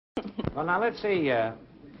Well, now, let's see.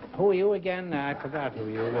 Who are you again? I forgot who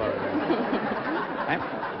you were.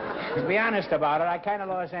 To be honest about it, I kind of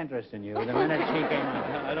lost interest in you the minute she came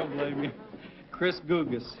out. I don't blame you. Chris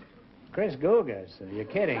Gugas. Chris Gugas? You're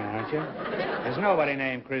kidding, aren't you? There's nobody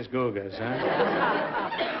named Chris Gugas,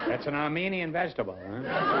 huh? That's an Armenian vegetable, huh?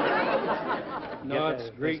 No, it's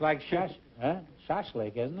Greek. It's like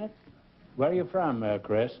shashlik, isn't it? Where are you from,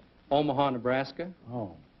 Chris? Omaha, Nebraska.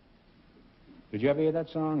 Oh. Did you ever hear that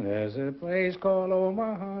song? There's a place called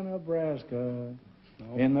Omaha, Nebraska,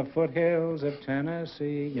 in the foothills of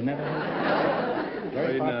Tennessee. You never heard that?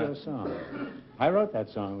 Very popular song. I wrote that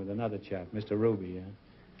song with another chap, Mr. Ruby.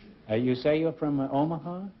 You say you're from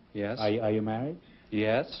Omaha? Yes. Are you married?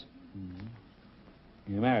 Yes. Mm-hmm.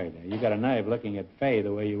 You're married. You got a nerve looking at Faye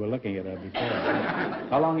the way you were looking at her before.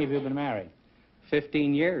 How long have you been married?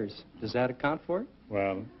 15 years. Does that account for it?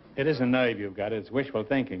 Well, it isn't nerve you've got. It's wishful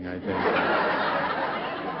thinking, I think.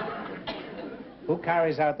 Who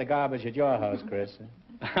carries out the garbage at your house, Chris?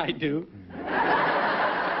 I do.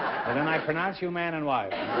 Well, then I pronounce you man and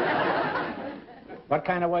wife. What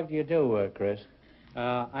kind of work do you do, Chris?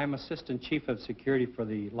 I'm Assistant Chief of Security for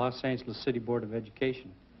the Los Angeles City Board of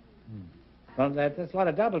Education. Well, that's a lot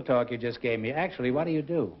of double talk you just gave me. Actually, what do you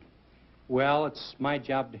do? Well, it's my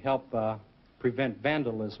job to help prevent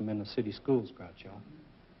vandalism in the city schools, Groucho.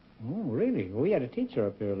 Oh, really? Well, we had a teacher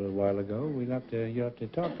up here a little while ago. You'll have to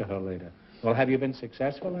talk to her later. Well, have you been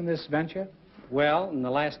successful in this venture? Well, in the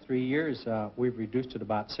last 3 years, we've reduced it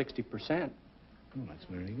about 60%. Oh, that's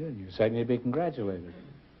very good. You certainly be congratulated.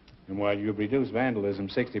 And while you've reduced vandalism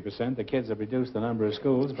 60%, the kids have reduced the number of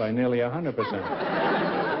schools by nearly 100%.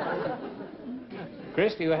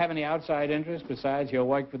 Chris, do you have any outside interest besides your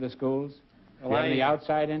work for the schools? Do you have any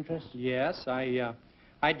outside interest? Yes,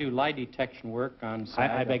 I do lie detection work on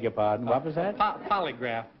site. I beg your pardon. What was that?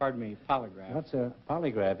 Polygraph. Pardon me, polygraph. What's a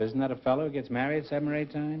polygraph? Isn't that a fellow who gets married 7 or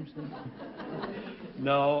 8 times?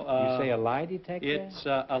 No. You say a lie detector? It's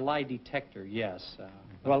a lie detector, yes.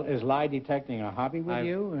 Well, is lie detecting a hobby with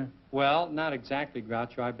you? Or? Well, not exactly,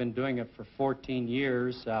 Groucho. I've been doing it for 14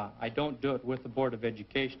 years. I don't do it with the Board of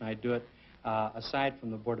Education. I do it aside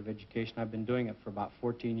from the Board of Education. I've been doing it for about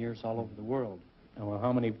 14 years all over the world. Well,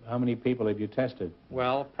 how many people have you tested?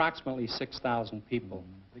 Well, approximately 6,000 people.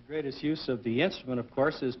 The greatest use of the instrument, of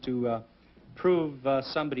course, is to prove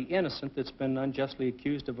somebody innocent that's been unjustly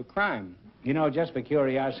accused of a crime. You know, just for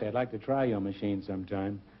curiosity, I'd like to try your machine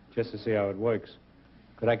sometime, just to see how it works.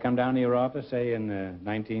 Could I come down to your office, say, in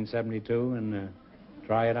 1972 and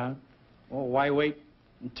try it out? Well, why wait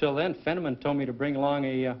until then? Fenneman told me to bring along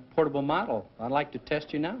a portable model. I'd like to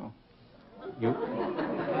test you now. You? You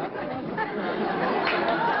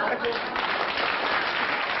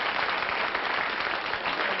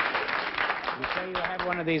say you have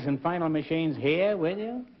one of these final machines here with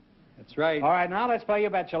you? That's right. All right, now let's play You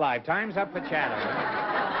Bet Your Life. Time's up for chatter.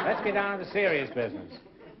 Let's get down to the serious business.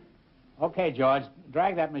 Okay, George,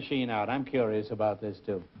 drag that machine out. I'm curious about this,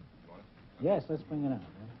 too. Yes, let's bring it out.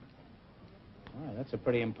 All right, that's a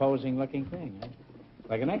pretty imposing-looking thing, huh?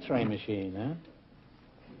 Like an X-ray machine, huh?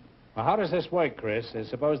 Well, how does this work, Chris?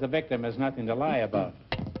 Suppose the victim has nothing to lie about.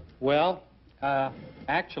 Well,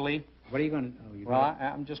 actually... What are you going to...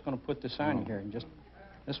 I'm just going to put this on here and just...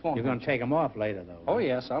 This won't... You're going to take them off later, though. Oh,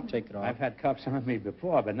 yes, I'll take it off. I've had cuffs on me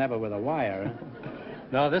before, but never with a wire, huh?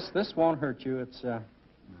 No, this won't hurt you. It's...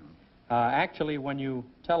 actually, when you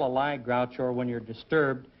tell a lie, Groucho, or when you're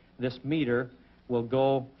disturbed, this meter will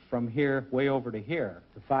go from here way over to here.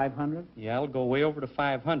 To 500? Yeah, it'll go way over to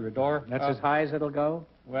 500, or... That's as high as it'll go?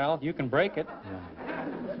 Well, you can break it. Yeah.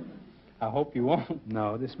 I hope you won't.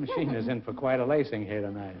 No, this machine is in for quite a lacing here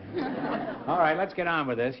tonight. All right, let's get on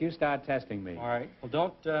with this. You start testing me. All right.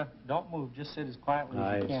 Well, don't move. Just sit as quietly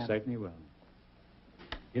as you can. I certainly will.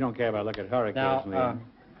 You don't care if I look at her occasionally. Now,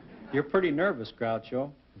 you're pretty nervous,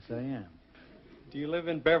 Groucho. Yes, I am. Do you live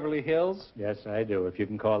in Beverly Hills? Yes, I do, if you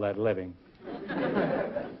can call that living.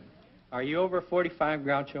 Are you over 45,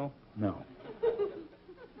 Groucho? No.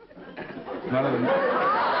 None of them.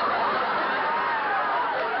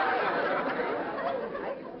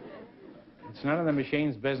 It's none of the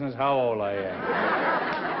machine's business how old I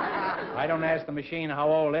am. I don't ask the machine how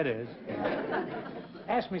old it is.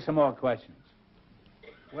 Ask me some more questions.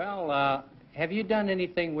 Well, have you done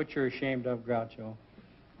anything which you're ashamed of, Groucho?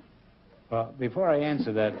 Well, before I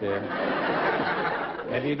answer that,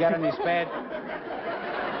 have you got any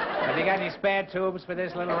spare tubes for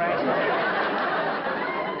this little rascal?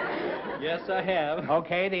 Yes, I have.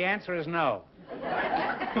 Okay, the answer is no.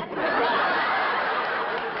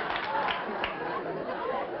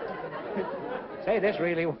 Say, this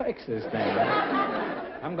really works, this thing.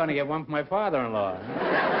 I'm going to get one for my father-in-law.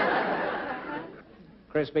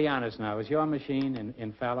 Chris, be honest now. Is your machine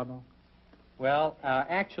infallible? Well,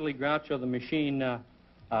 actually, Groucho, the machine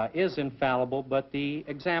is infallible, but the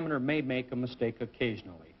examiner may make a mistake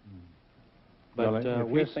occasionally. But Well,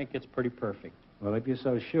 we think it's pretty perfect. Well, if you're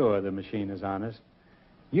so sure the machine is honest,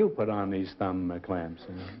 you put on these thumb clamps.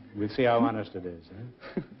 We'll see how honest it is.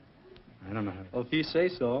 Huh? I don't know how. Well, if you say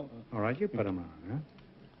so. All right, you put them on, huh?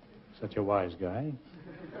 Such a wise guy.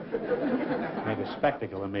 Made a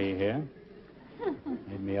spectacle of me here.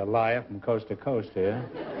 Made me a liar from coast to coast here.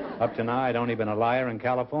 Up to now, I'd only been a liar in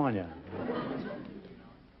California.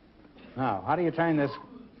 Now, how do you turn this?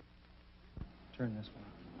 Turn this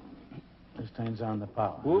one. This turns on the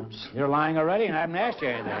power. Whoops. Huh? You're lying already, and I haven't asked you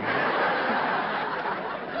anything.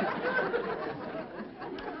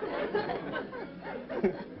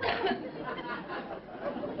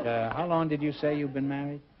 How long did you say you've been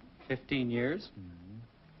married? 15 years.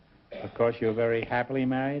 Mm-hmm. Of course, you're very happily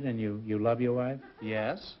married, and you love your wife?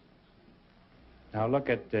 Yes. Now, look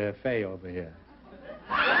at Fay over here.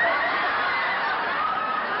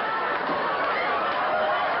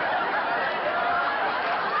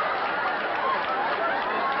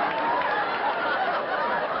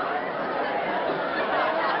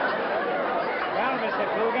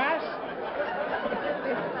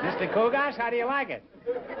 Mr. Kugas, how do you like it?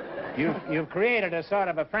 You've created a sort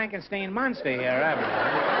of a Frankenstein monster here, haven't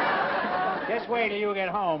you? Just wait till you get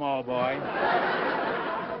home, old boy.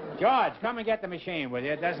 George, come and get the machine, will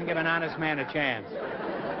you? It doesn't give an honest man a chance.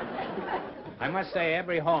 I must say,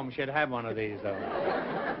 every home should have one of these, though.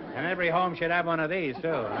 And every home should have one of these,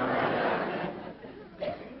 too.